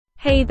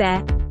Hey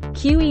there,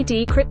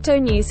 Q.E.D Crypto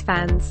News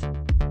fans.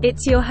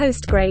 It's your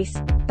host Grace,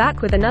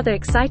 back with another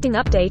exciting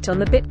update on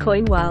the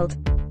Bitcoin world.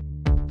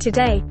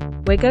 Today,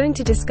 we're going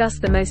to discuss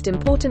the most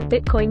important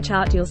Bitcoin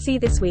chart you'll see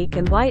this week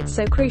and why it's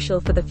so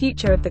crucial for the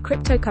future of the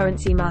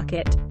cryptocurrency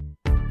market.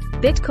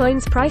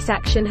 Bitcoin's price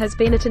action has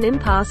been at an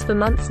impasse for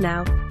months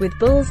now, with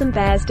bulls and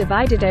bears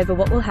divided over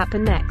what will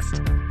happen next.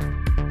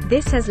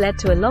 This has led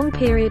to a long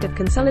period of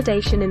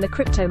consolidation in the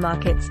crypto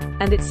markets,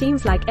 and it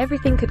seems like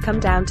everything could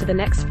come down to the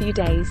next few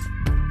days.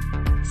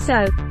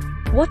 So,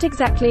 what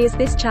exactly is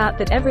this chart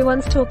that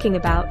everyone's talking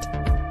about?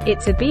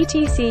 It's a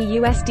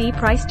BTC/USD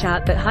price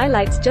chart that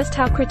highlights just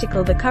how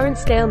critical the current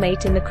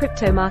stalemate in the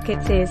crypto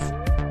markets is.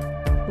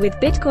 With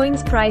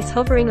Bitcoin's price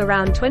hovering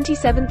around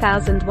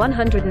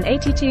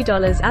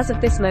 $27,182 as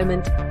of this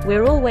moment,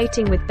 we're all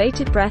waiting with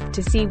bated breath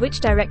to see which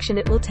direction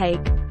it will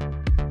take.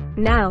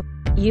 Now,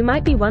 you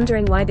might be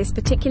wondering why this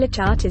particular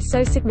chart is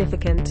so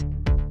significant.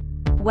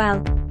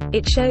 Well,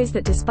 it shows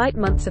that despite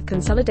months of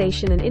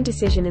consolidation and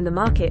indecision in the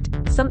market,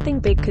 something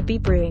big could be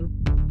brewing.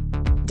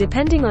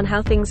 Depending on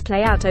how things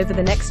play out over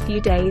the next few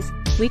days,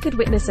 we could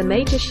witness a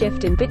major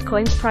shift in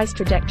Bitcoin's price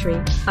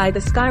trajectory, either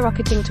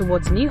skyrocketing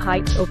towards new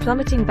heights or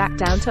plummeting back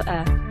down to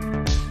earth.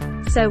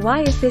 So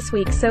why is this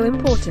week so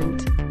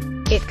important?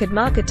 It could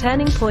mark a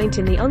turning point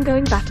in the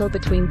ongoing battle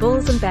between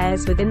bulls and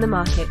bears within the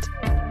market.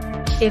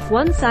 If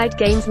one side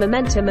gains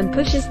momentum and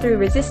pushes through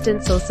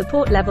resistance or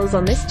support levels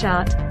on this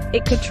chart,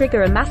 it could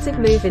trigger a massive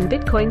move in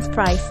Bitcoin's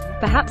price,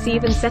 perhaps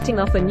even setting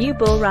off a new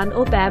bull run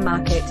or bear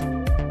market.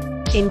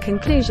 In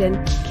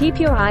conclusion,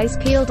 keep your eyes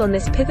peeled on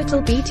this pivotal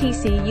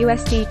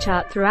BTC/USD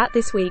chart throughout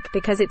this week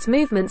because its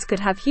movements could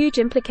have huge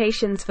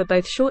implications for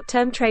both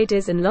short-term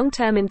traders and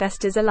long-term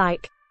investors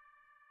alike.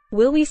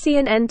 Will we see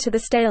an end to the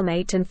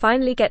stalemate and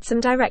finally get some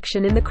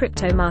direction in the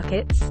crypto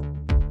markets?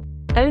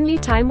 Only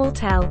time will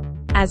tell.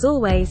 As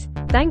always,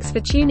 thanks for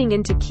tuning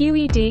into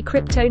Q.E.D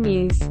Crypto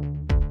News.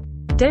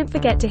 Don't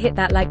forget to hit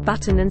that like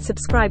button and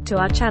subscribe to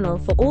our channel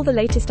for all the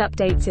latest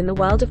updates in the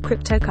world of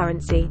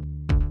cryptocurrency.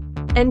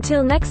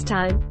 Until next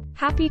time,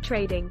 happy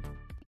trading!